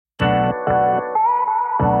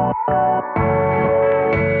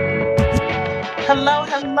Hello,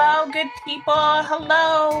 hello, good people.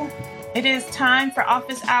 Hello. It is time for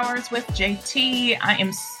Office Hours with JT. I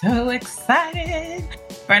am so excited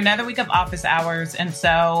for another week of Office Hours. And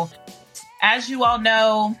so, as you all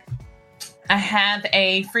know, I have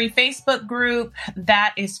a free Facebook group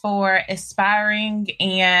that is for aspiring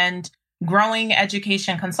and growing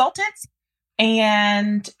education consultants.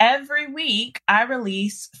 And every week I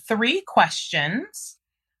release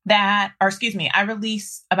I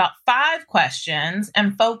release about 5 questions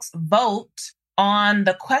and folks vote on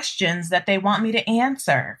the questions that they want me to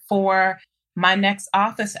answer for my next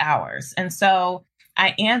office hours. And so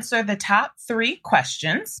I answer the top 3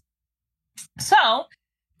 questions. So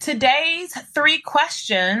today's 3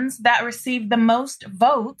 questions that received the most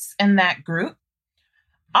votes in that group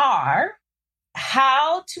are: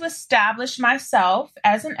 how to establish myself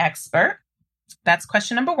as an expert. That's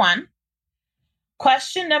question number 1.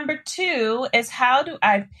 Question number 2 is, how do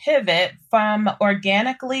I pivot from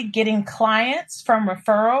organically getting clients from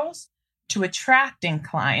referrals to attracting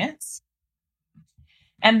clients?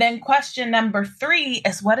 And then question number 3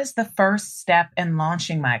 is, what is the first step in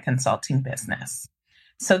launching my consulting business?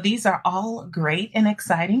 So these are all great and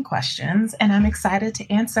exciting questions, and I'm excited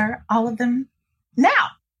to answer all of them now.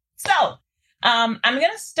 So I'm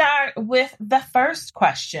going to start with the first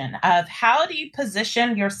question of, how do you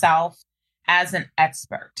position yourself as an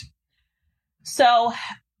expert? So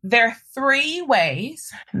there are 3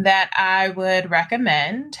 ways that I would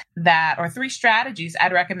recommend that, or 3 strategies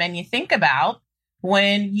I'd recommend you think about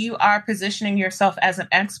when you are positioning yourself as an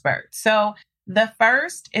expert. So the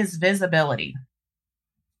first is visibility.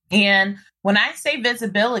 And when I say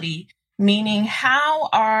visibility, meaning how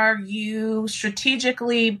are you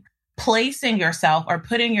strategically placing yourself or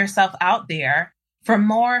putting yourself out there for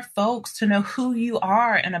more folks to know who you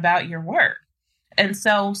are and about your work. And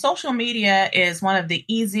so social media is one of the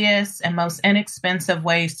easiest and most inexpensive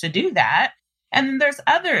ways to do that. And then there's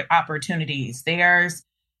other opportunities. There's,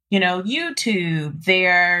 YouTube,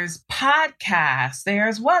 there's podcasts,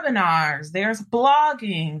 there's webinars, there's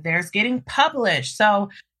blogging, there's getting published. So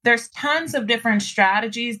there's tons of different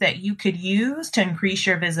strategies that you could use to increase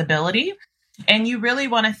your visibility. And you really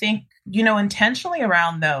want to think, intentionally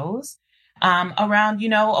around those.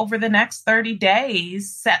 Over the next 30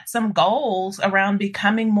 days, set some goals around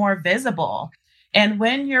becoming more visible. And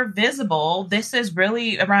when you're visible, this is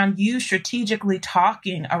really around you strategically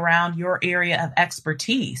talking around your area of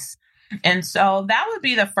expertise. And so that would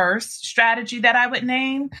be the first strategy that I would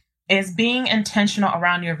name, is being intentional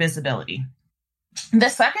around your visibility. The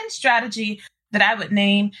second strategy that I would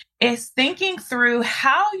name is thinking through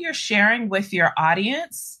how you're sharing with your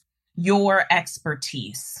audience your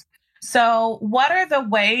expertise. So what are the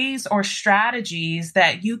ways or strategies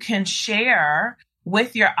that you can share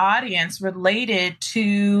with your audience related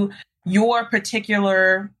to your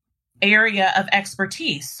particular area of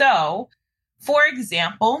expertise? So, for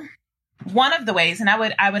example, one of the ways, and I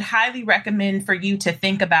would highly recommend for you to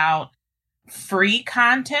think about free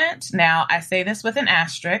content. Now, I say this with an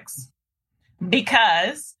asterisk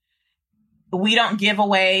because we don't give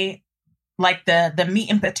away like the meat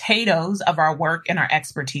and potatoes of our work and our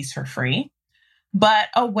expertise for free. But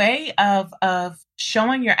a way of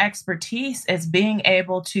showing your expertise is being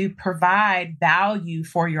able to provide value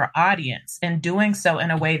for your audience, and doing so in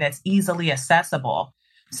a way that's easily accessible.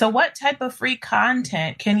 So what type of free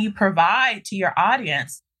content can you provide to your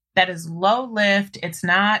audience that is low lift? It's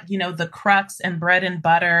not, the crux and bread and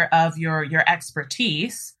butter of your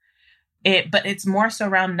expertise, but it's more so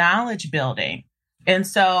around knowledge building. And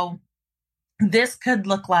so this could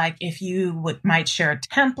look like if you might share a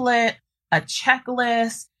template, a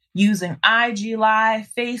checklist, using IG Live,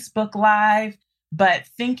 Facebook Live, but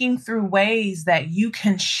thinking through ways that you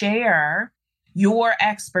can share your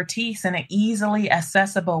expertise in an easily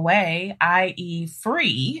accessible way, i.e.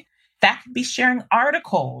 free. That could be sharing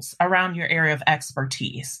articles around your area of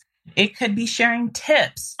expertise. It could be sharing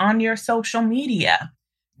tips on your social media.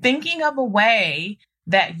 Thinking of a way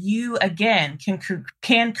that you, again,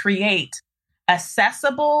 can create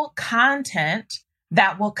accessible content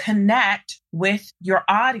that will connect with your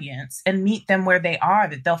audience and meet them where they are,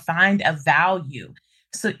 that they'll find a value.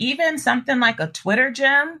 So even something like a Twitter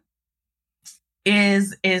gem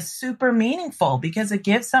is super meaningful because it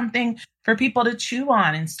gives something for people to chew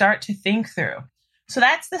on and start to think through. So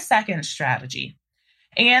that's the second strategy.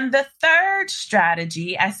 And the third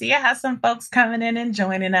strategy, I see I have some folks coming in and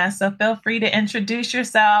joining us, so feel free to introduce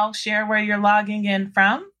yourself, share where you're logging in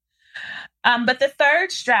from. But the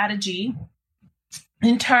third strategy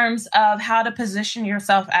in terms of how to position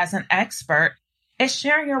yourself as an expert is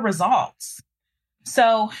sharing your results.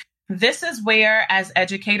 So this is where, as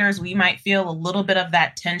educators, we might feel a little bit of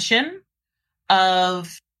that tension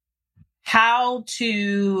of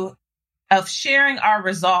of sharing our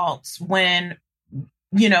results when,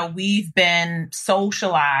 we've been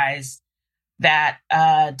socialized that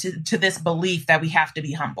to this belief that we have to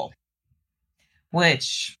be humble,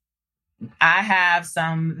 which I have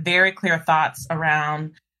some very clear thoughts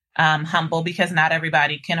around humble, because not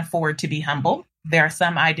everybody can afford to be humble. There are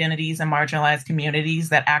some identities in marginalized communities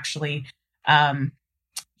that actually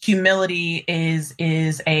humility is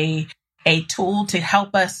a tool to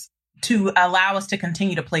help us, to allow us to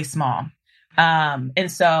continue to play small.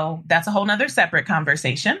 And so that's a whole nother separate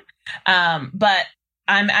conversation. But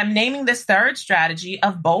I'm naming this third strategy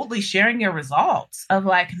of boldly sharing your results, of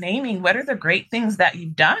like naming what are the great things that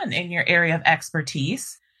you've done in your area of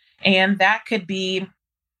expertise. And that could be,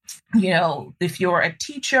 if you're a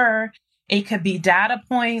teacher, it could be data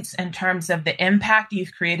points in terms of the impact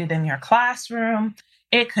you've created in your classroom.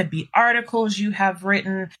 It could be articles you have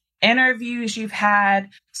written, interviews you've had.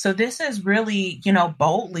 So this is really,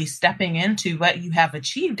 boldly stepping into what you have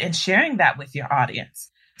achieved and sharing that with your audience.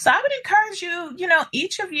 So I would encourage you,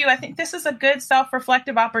 each of you, I think this is a good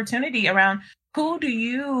self-reflective opportunity around who do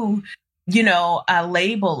you,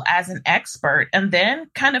 label as an expert, and then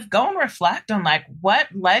kind of go and reflect on like what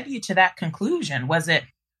led you to that conclusion. Was it,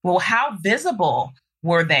 well, how visible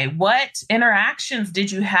were they? What interactions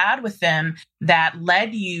did you have with them that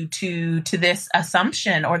led you to this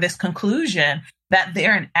assumption or this conclusion that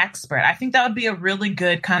they're an expert? I think that would be a really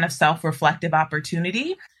good kind of self-reflective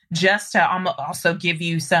opportunity, just to also give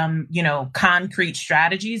you some, concrete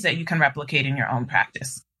strategies that you can replicate in your own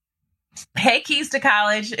practice. Hey, Keys to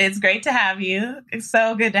College. It's great to have you. It's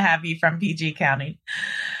so good to have you from PG County.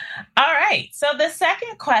 All right. So the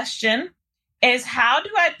second question is, how do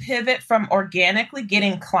I pivot from organically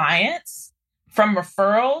getting clients, from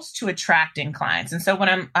referrals to attracting clients? And so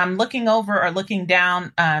when I'm looking over or looking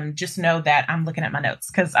down, just know that I'm looking at my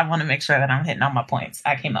notes because I want to make sure that I'm hitting all my points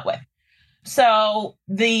I came up with. So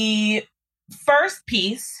the first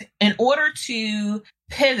piece, in order to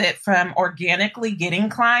pivot from organically getting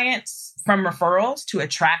clients, from referrals to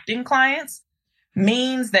attracting clients,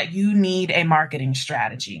 means that you need a marketing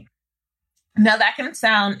strategy. Now, that can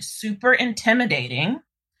sound super intimidating,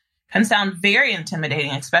 can sound very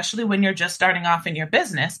intimidating, especially when you're just starting off in your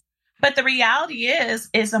business. But the reality is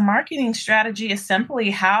a marketing strategy is simply,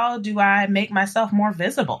 how do I make myself more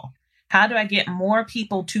visible? How do I get more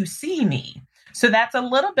people to see me? So that's a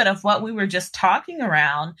little bit of what we were just talking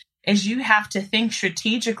around, is you have to think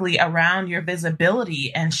strategically around your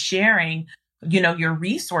visibility and sharing, your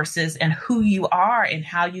resources and who you are and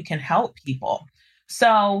how you can help people.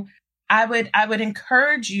 So I would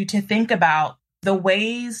encourage you to think about the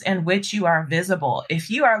ways in which you are visible. If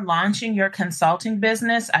you are launching your consulting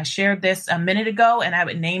business, I shared this a minute ago and I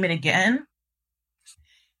would name it again.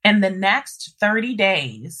 In the next 30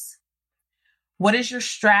 days, what is your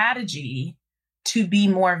strategy to be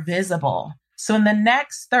more visible? So in the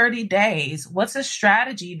next 30 days, what's a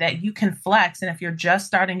strategy that you can flex? And if you're just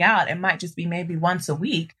starting out, it might just be maybe once a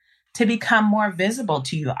week to become more visible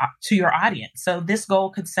to your audience. So this goal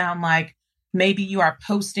could sound like maybe you are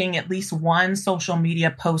posting at least one social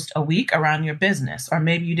media post a week around your business, or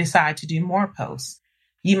maybe you decide to do more posts.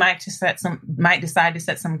 You might decide to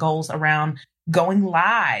set some goals around going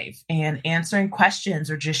live and answering questions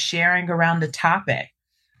or just sharing around the topic.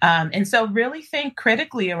 And so really think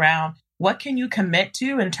critically around, what can you commit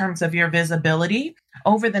to in terms of your visibility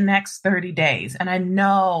over the next 30 days? And I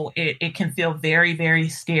know it can feel very, very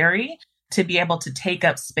scary to be able to take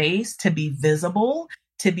up space, to be visible,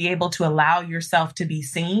 to be able to allow yourself to be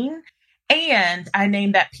seen. And I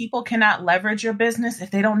named that people cannot leverage your business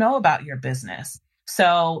if they don't know about your business.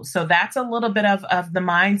 So that's a little bit of the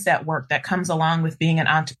mindset work that comes along with being an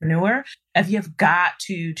entrepreneur. If you've got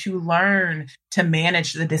to learn to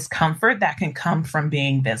manage the discomfort that can come from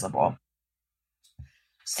being visible.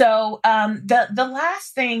 So the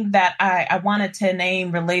last thing that I wanted to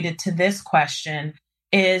name related to this question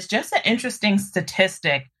is just an interesting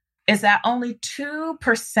statistic, is that only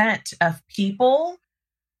 2% of people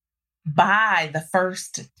buy the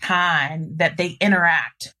first time that they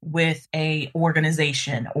interact with a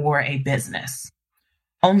organization or a business.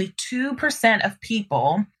 Only 2% of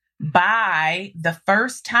people buy the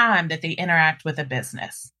first time that they interact with a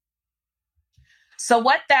business. So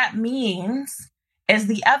what that means is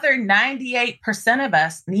the other 98% of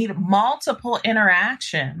us need multiple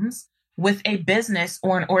interactions with a business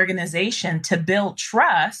or an organization to build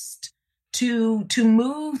trust, to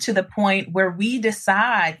move to the point where we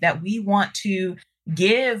decide that we want to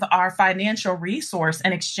give our financial resource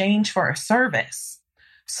in exchange for a service.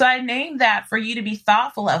 So I named that for you to be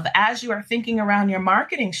thoughtful of as you are thinking around your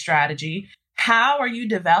marketing strategy. How are you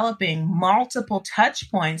developing multiple touch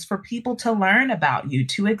points for people to learn about you,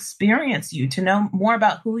 to experience you, to know more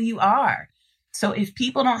about who you are? So if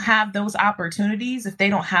people don't have those opportunities, if they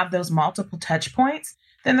don't have those multiple touch points,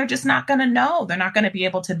 then they're just not going to know. They're not going to be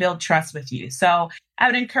able to build trust with you. So I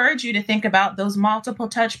would encourage you to think about those multiple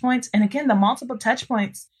touch points. And again, the multiple touch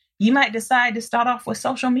points, you might decide to start off with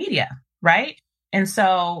social media, right? And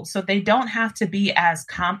so they don't have to be as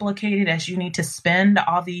complicated as you need to spend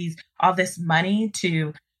all this money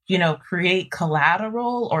to, create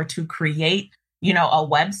collateral or to create, a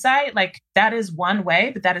website. Like that is one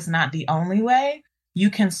way, but that is not the only way. You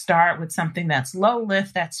can start with something that's low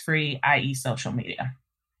lift, that's free, i.e. social media.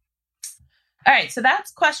 All right. So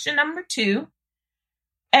that's question number 2.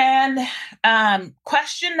 And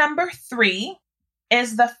question number 3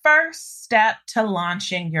 is the first step to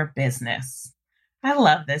launching your business. I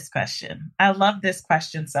love this question. I love this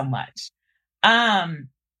question so much.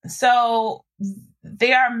 So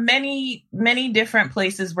there are many, many different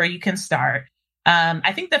places where you can start.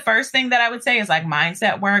 I think the first thing that I would say is like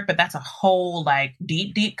mindset work, but that's a whole like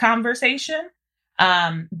deep conversation.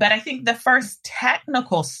 But I think the first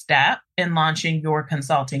technical step in launching your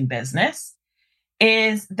consulting business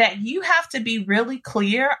is that you have to be really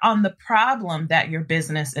clear on the problem that your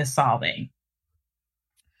business is solving.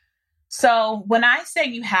 So when I say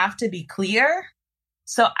you have to be clear,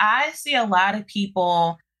 so I see a lot of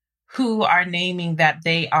people who are naming that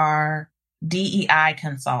they are DEI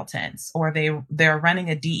consultants or they're running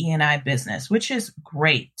a DE&I business, which is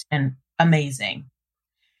great and amazing.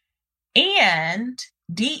 And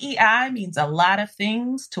DEI means a lot of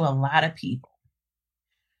things to a lot of people.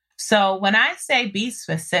 So when I say be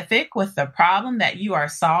specific with the problem that you are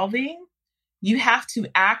solving, you have to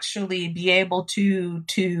actually be able to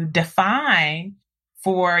define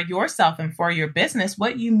for yourself and for your business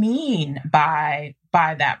what you mean by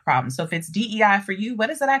that problem. So if it's DEI for you, what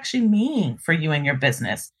does it actually mean for you and your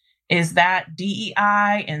business? Is that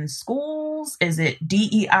DEI in schools? Is it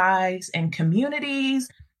DEIs in communities?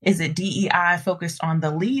 Is it DEI focused on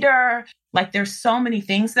the leader? Like there's so many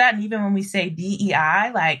things that, and even when we say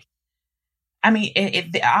DEI, like, I mean,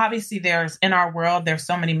 obviously there's in our world, there's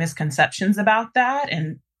so many misconceptions about that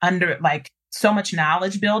and under like so much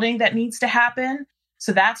knowledge building that needs to happen.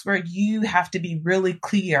 So that's where you have to be really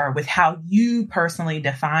clear with how you personally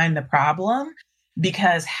define the problem,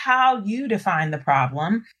 because how you define the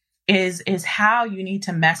problem is how you need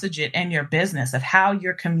to message it in your business, of how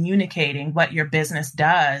you're communicating what your business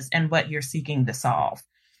does and what you're seeking to solve.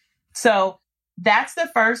 So that's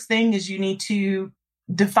the first thing, is you need to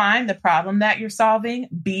define the problem that you're solving,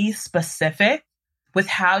 be specific with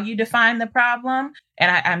how you define the problem.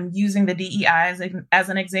 And I'm using the DEI as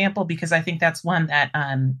an example because I think that's one that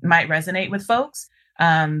might resonate with folks.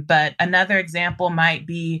 But another example might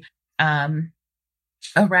be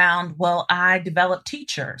around, well, I develop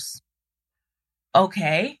teachers.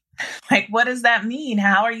 Okay, like what does that mean?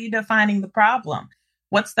 How are you defining the problem?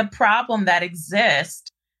 What's the problem that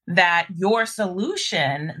exists that your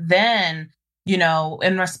solution then,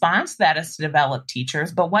 in response to that is to develop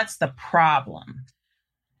teachers, but what's the problem?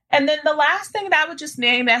 And then the last thing that I would just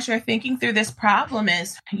name as you're thinking through this problem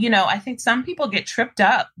is, I think some people get tripped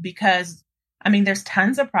up because, there's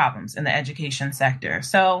tons of problems in the education sector.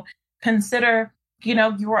 So consider,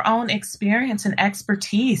 your own experience and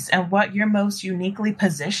expertise and what you're most uniquely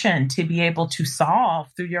positioned to be able to solve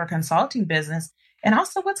through your consulting business. And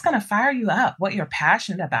also what's going to fire you up, what you're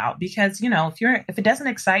passionate about. Because, if it doesn't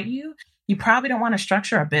excite you, you probably don't want to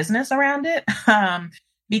structure a business around it.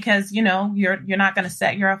 Because, you're not going to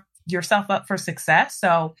set yourself up for success.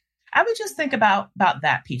 So I would just think about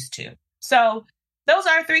that piece too. So those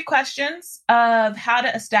are 3 questions of how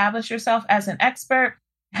to establish yourself as an expert,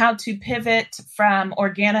 how to pivot from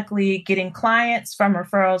organically getting clients, from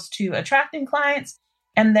referrals to attracting clients,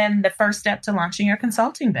 and then the first step to launching your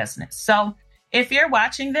consulting business. So if you're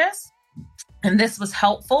watching this and this was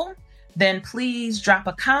helpful, then please drop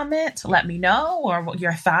a comment, let me know, or what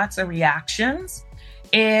your thoughts or reactions.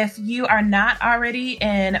 If you are not already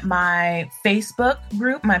in my Facebook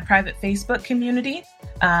group, my private Facebook community,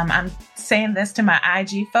 I'm saying this to my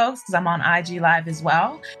IG folks because I'm on IG Live as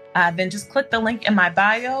well, then just click the link in my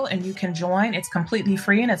bio and you can join. It's completely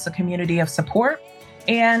free and it's a community of support.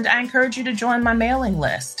 And I encourage you to join my mailing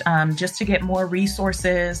list just to get more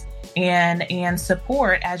resources and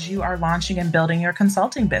support as you are launching and building your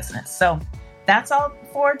consulting business. So that's all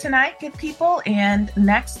for tonight, good people. And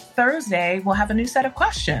next Thursday, we'll have a new set of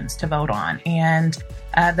questions to vote on. And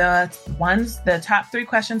the top 3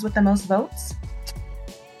 questions with the most votes,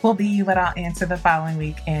 will be what I'll answer the following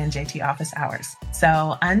week in JT Office Hours.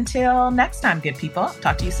 So until next time, good people,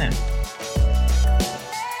 talk to you soon.